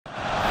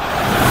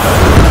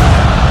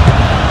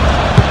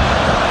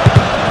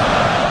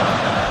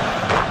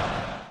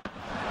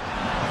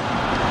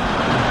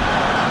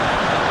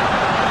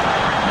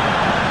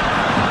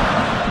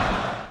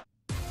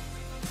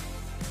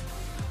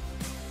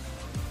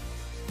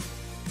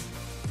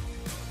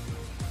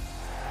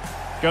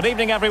Good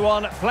evening,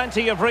 everyone.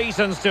 Plenty of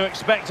reasons to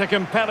expect a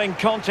compelling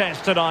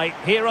contest tonight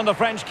here in the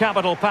French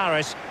capital,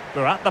 Paris.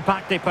 We're at the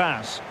Parc des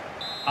Princes.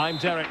 I'm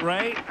Derek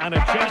Ray, and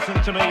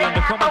adjacent to me in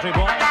the commentary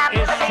box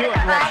is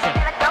Stuart Robson.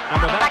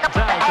 And without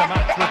doubt, a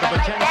match with the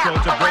potential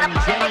to bring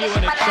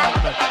genuine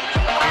excitement.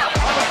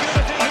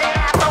 Opportunity here.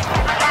 That's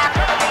what the fans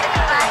wanted to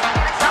see.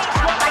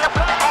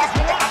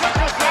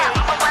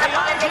 The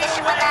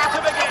ideal way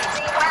to begin.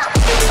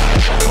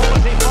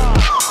 Quality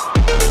pass.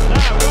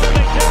 Now, will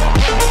they do it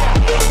from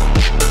here?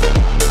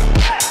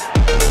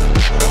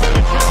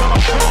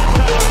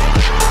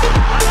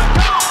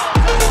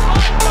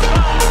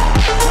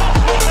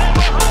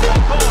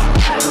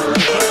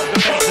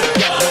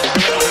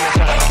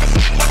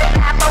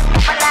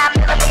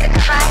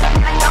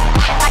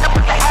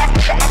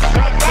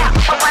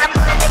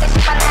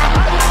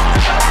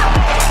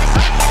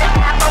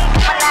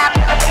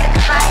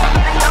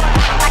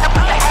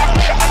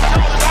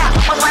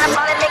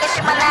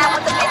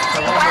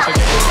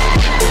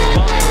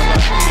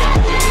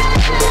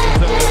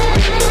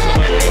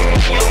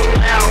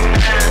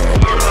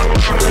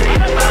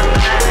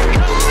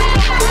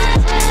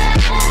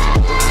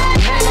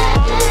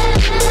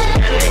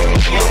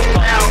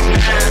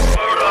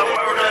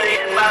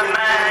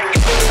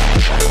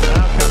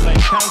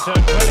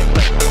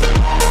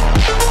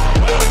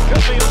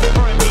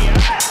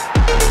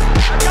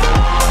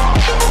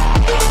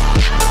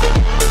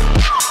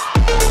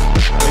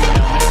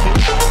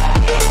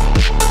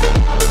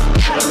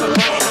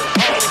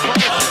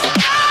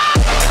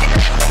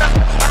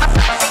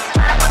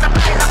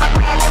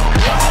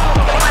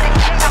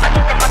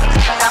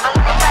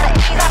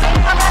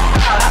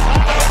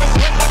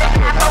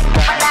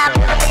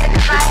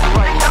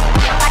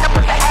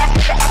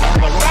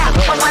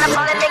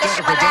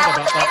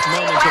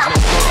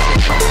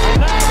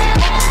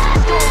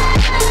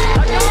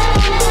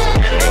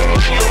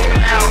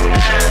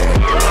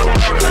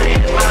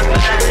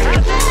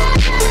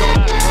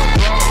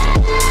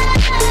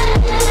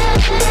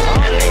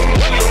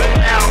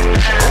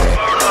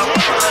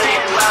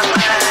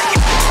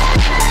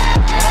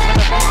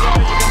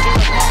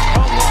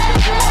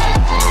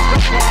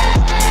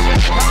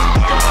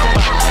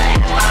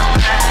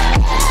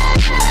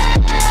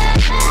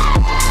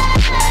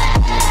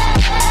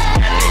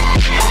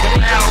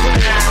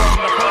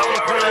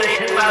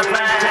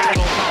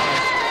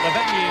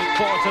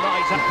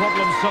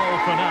 Problem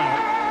solved for now.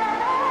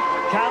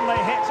 Can they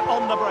hit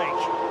on the break?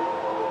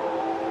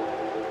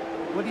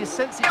 Well, you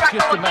sense it's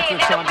just a matter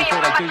of time before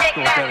they do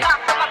score, Derek.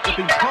 They've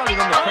been piling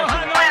on the pressure. Oh,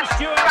 hang on,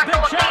 Stuart.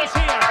 Big chance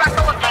here.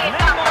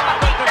 Neymar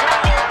with the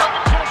goal.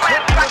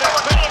 Just what you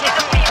would expect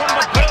to see from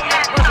the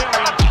brilliant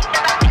Brazilian.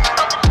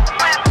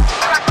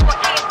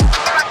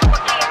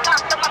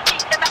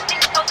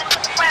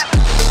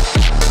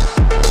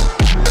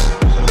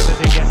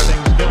 City gets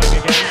things going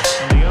again,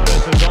 and the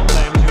onus is on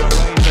them to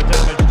erase the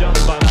damage done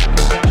by that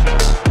concession.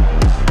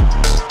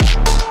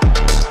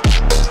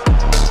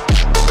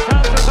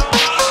 Chances on.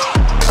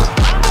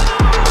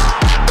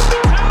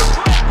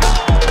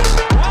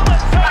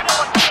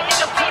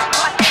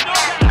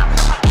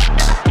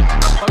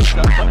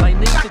 But they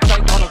need to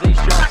take one of these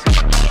chances.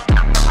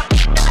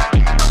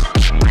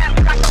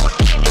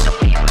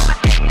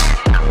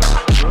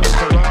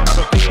 Rules around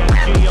for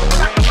PSG on the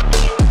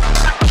wing.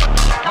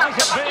 Might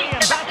it be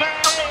Mbappe?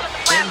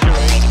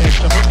 Injury is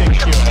the booking,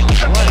 Stuart.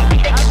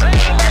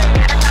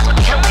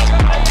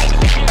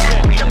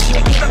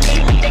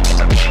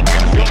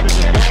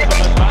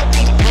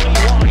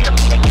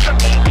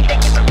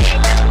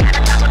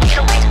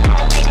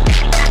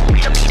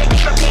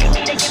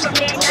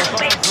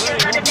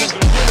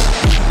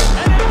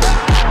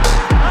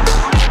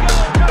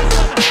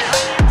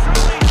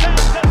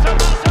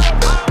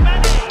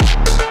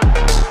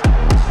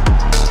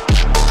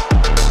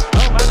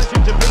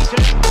 Managing to beat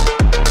it.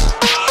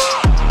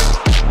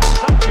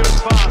 Sumptuous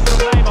pass from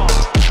Neymar.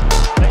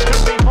 There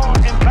could be more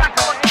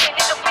Mbappe.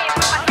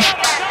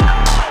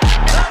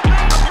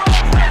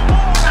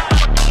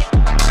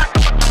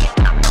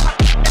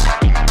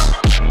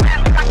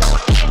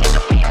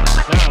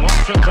 Now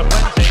options are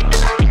plenty.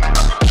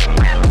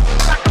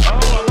 Oh,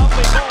 a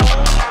lovely ball.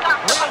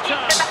 Real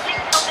chance.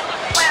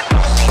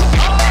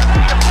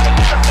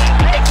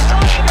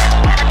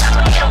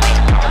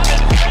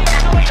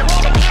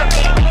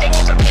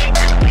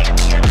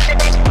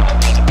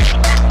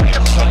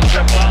 Such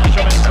a pass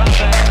from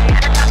Mbappe.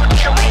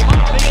 Might be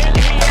in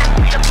here.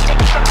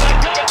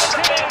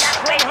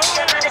 The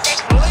goal is in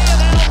from who?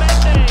 Lionel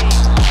Messi.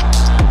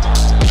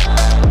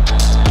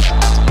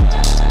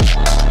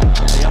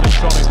 The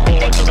electronic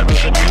board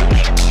delivers the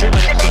news. 2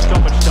 minutes of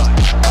stoppage time.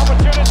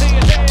 Opportunity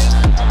it is.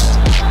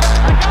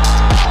 A goal!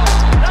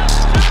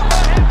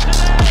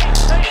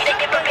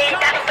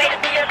 That's two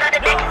for him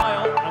today.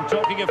 I'm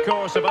talking, of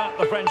course, about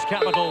the French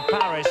capital,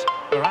 Paris.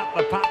 We're at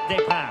the Parc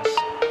des Princes.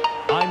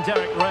 I'm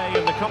Derek Ray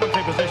in the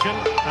commentary position,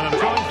 and I'm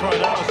joined for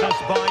analysis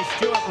by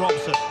Stuart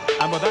Robson.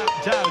 And without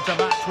doubt, a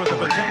match with the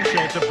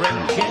potential to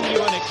bring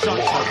genuine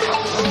excitement.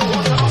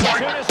 What an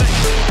opportunity!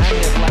 And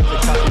they're flat for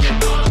cutting in.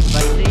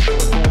 They need to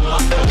perform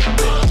much better than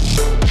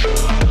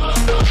this.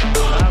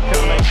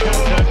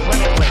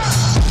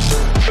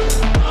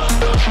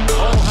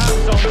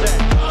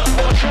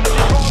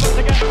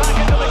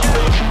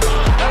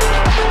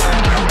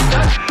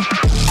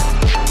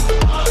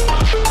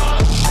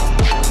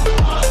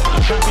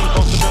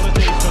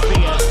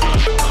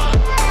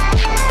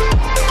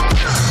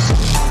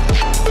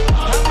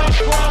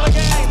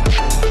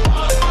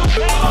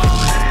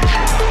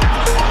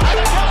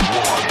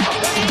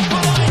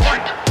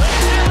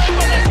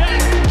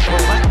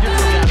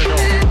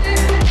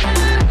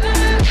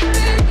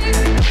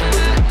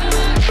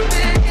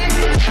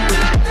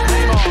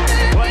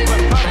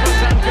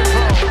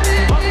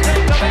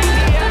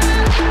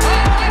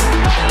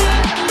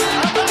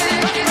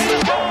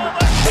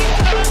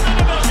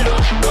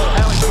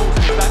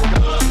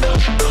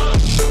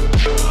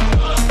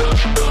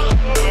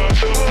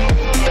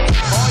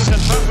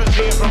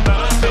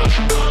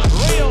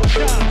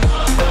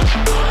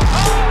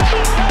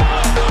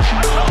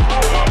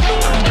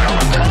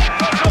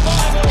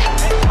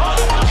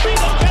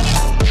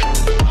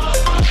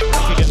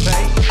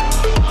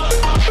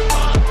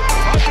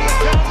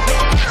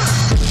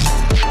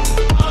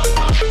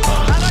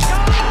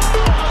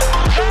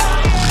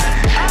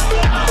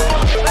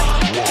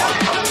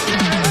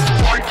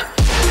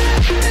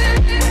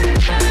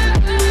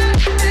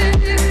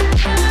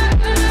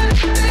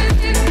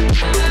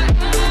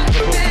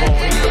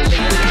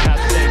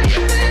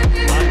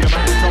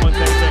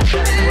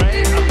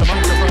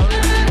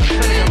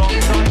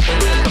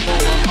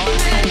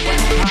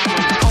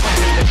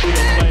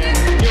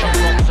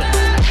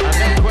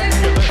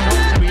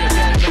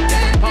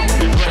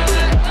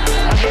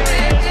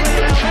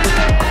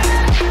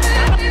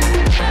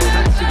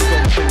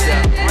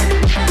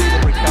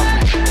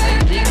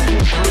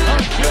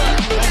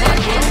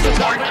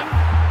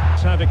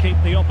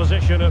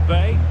 opposition at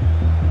bay.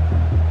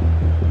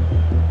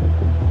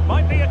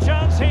 Might be a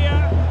chance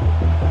here.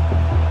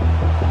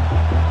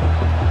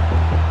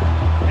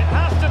 It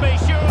has to be,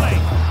 surely.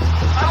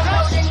 I'm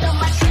holding on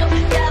my shoe,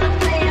 got a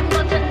plan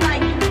for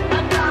tonight.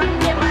 I'm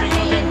talking in my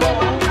hand, and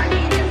my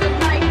pocket is a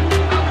knife.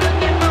 I'm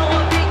looking for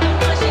a big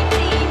cushion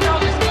clean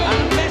on the skin.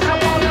 I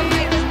wanna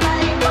make this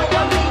thing go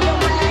a million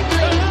rag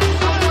clean.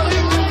 I'm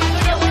holding on my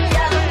shoe,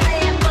 got a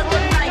plan for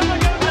tonight.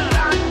 I'm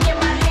talking in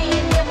my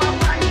hand, and my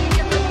pocket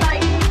is a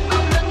knife.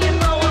 I'm looking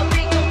for a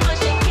big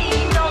cushion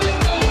clean on the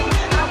skin.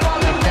 I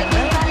wanna make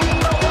this thing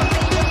go a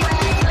million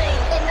rag clean.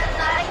 In the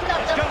night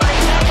of the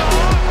fight.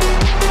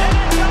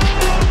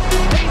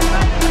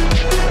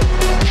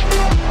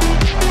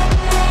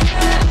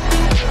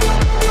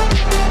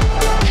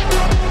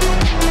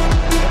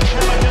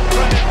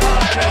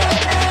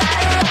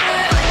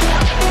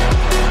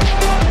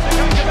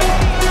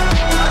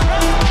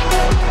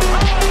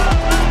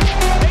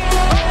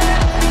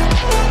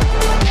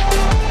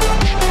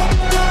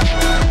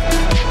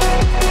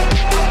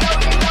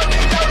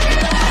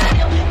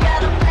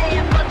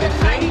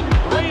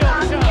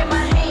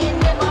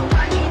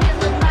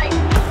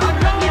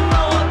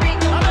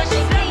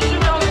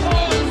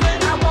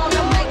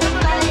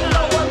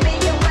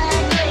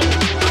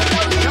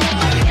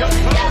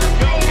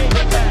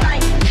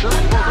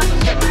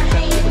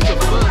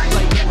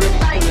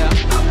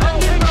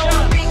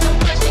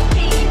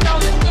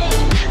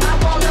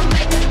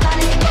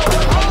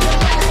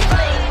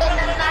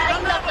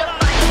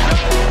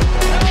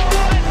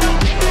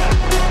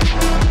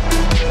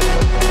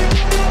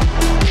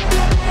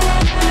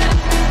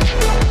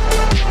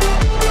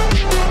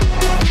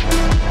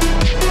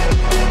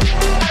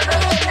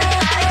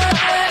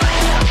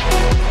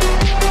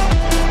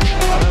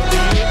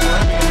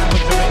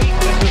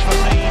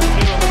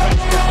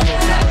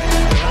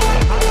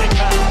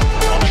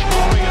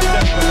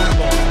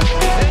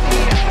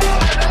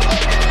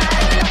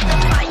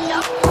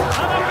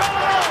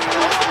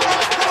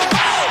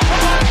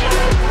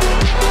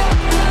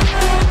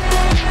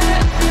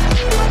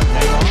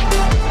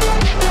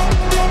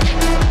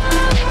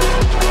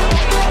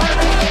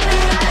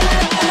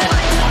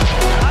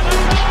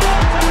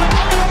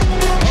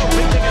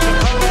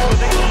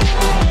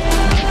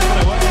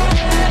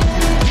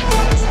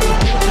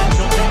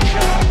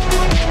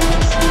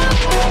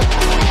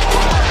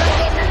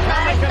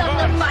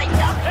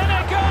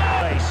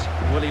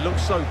 Well, he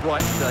looks so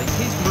bright today.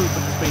 His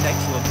movement has been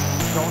excellent.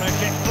 Corner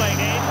kick played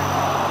in.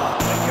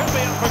 It could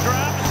be up for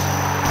grabs.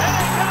 And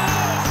it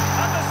goes!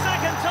 And the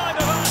second time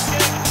of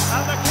asking,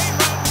 and the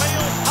keeper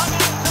feels hung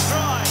out to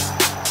dry.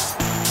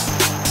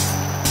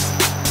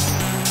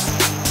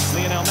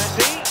 Lionel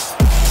Messi.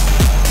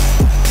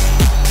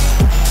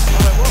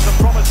 Well, it was a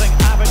promising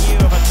avenue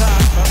of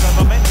attack, but the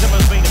momentum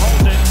has been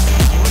halted.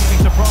 You wouldn't be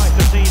surprised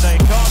to see they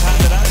can't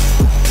hand it out.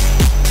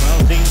 Well,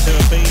 deemed to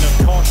have been a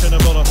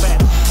cautionable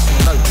offence.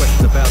 No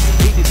question about it.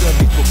 He deserved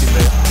his booking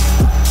there.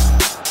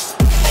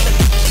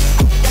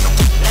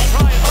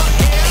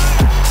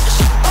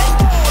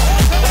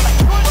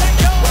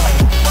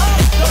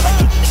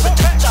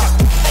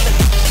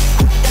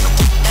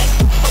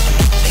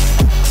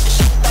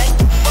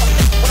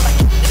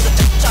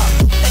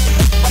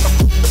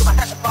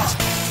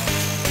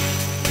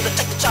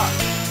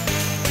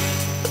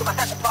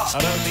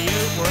 Hello to you,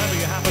 wherever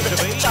you happen to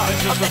be. This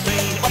is the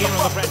scene here in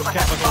the French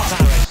capital,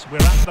 Paris. We're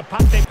at the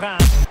Parc des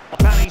Princes,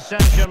 Paris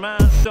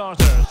Saint-Germain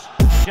starters.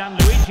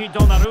 Gianluigi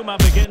Donnarumma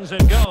begins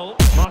in goal.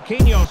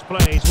 Marquinhos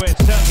plays with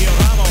Sergio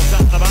Ramos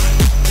at the back.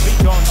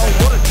 Oh,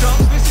 what a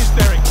chance this is,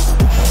 Derek.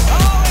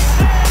 Oh,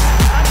 it's in!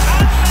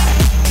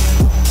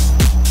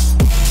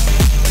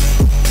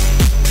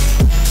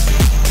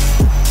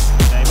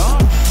 Neymar.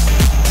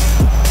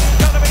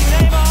 Gotta be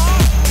Neymar.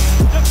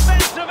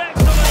 Defensive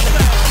excellence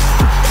there.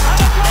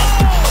 And a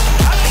goal!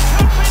 And it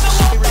could be the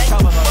one.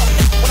 Recover though.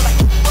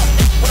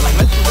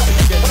 Let's look at it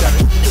again,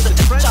 Derek. The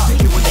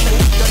transition was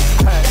all straight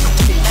pass.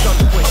 It's so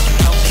quick.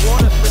 And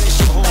what a finish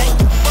from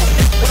Haaland.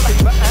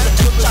 But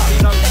absolutely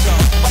no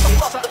chance.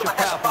 It's such a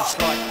powerful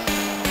strike.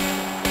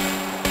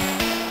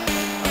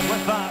 And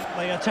with that,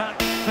 the attack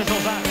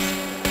fizzles out.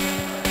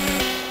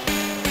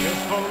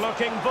 Useful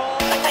looking ball.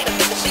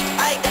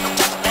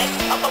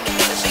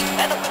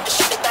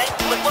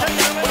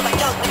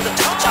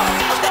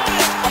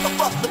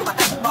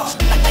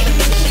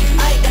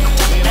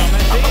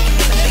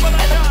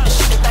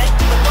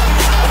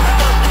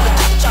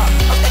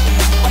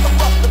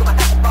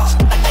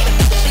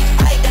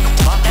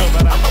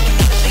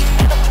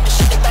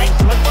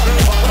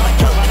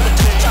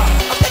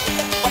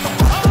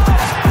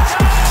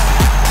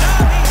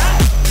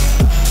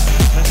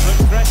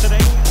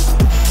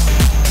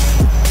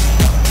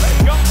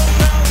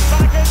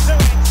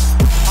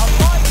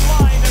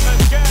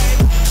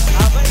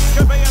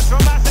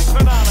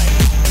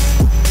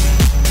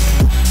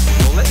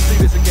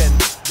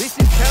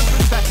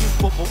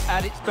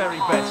 At its very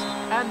best,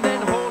 and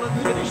then Haaland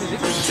finishes it.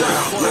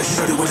 Let's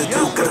show you what to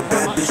do. Got a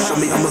bad bitch, show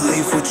me I'ma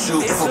leave with you.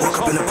 If I walk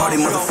up in the party,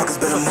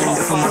 motherfuckers better move.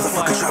 If a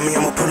motherfucker try me,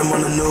 I'ma put him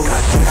on the news.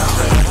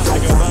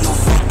 Don't want no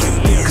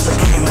fucking bitch.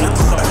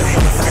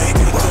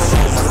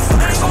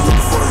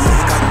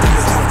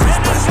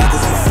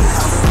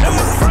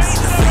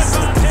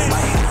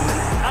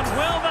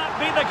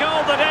 the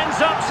goal that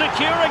ends up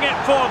securing it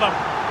for them.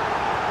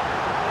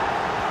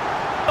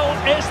 Goal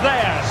is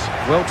theirs.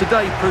 Well,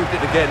 today proved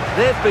it again.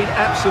 They've been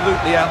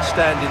absolutely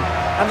outstanding,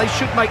 and they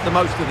should make the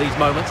most of these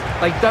moments.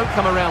 They don't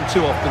come around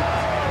too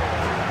often.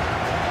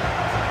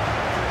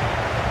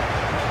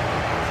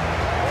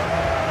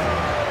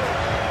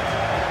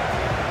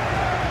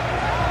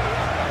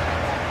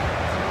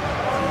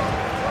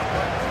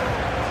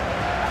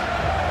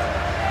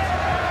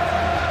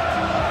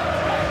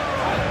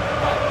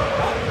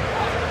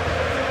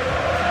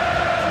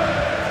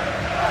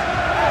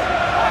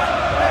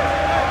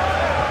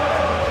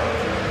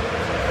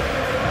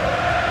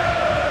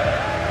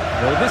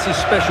 Well, this is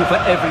special for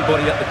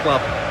everybody at the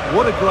club.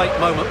 What a great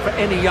moment for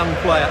any young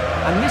player.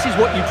 And this is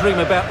what you dream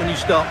about when you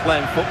start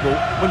playing football.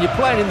 When you're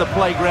playing in the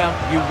playground,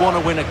 you want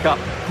to win a cup.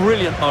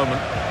 Brilliant moment.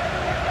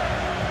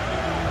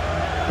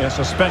 Yes,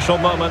 a special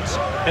moment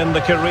in the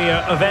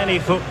career of any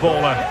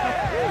footballer.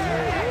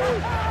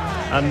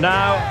 And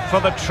now for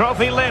the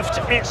trophy lift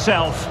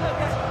itself.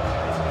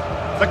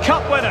 The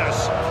cup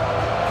winners.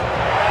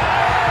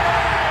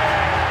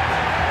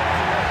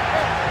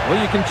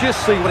 Well, you can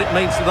just see what it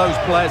means to those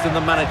players and the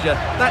manager.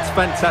 That's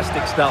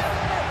fantastic stuff.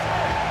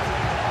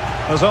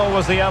 There's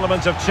always the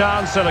element of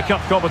chance in a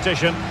cup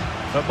competition,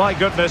 but my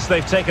goodness,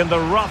 they've taken the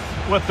rough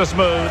with the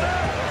smooth,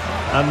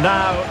 and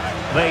now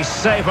they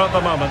savour the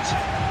moment.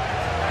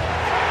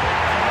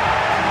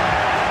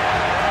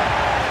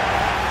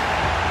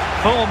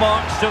 Full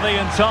marks to the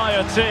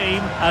entire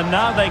team, and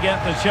now they get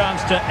the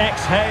chance to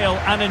exhale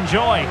and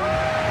enjoy.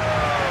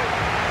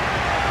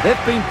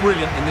 They've been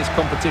brilliant in this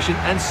competition,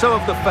 and so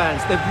have the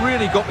fans. They've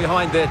really got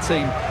behind their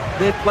team.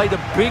 They've played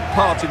a big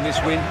part in this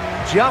win.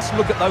 Just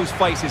look at those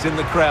faces in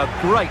the crowd.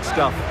 Great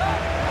stuff.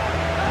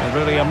 And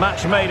really a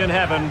match made in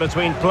heaven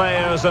between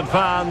players and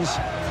fans.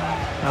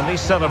 And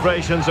these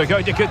celebrations are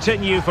going to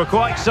continue for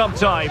quite some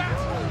time.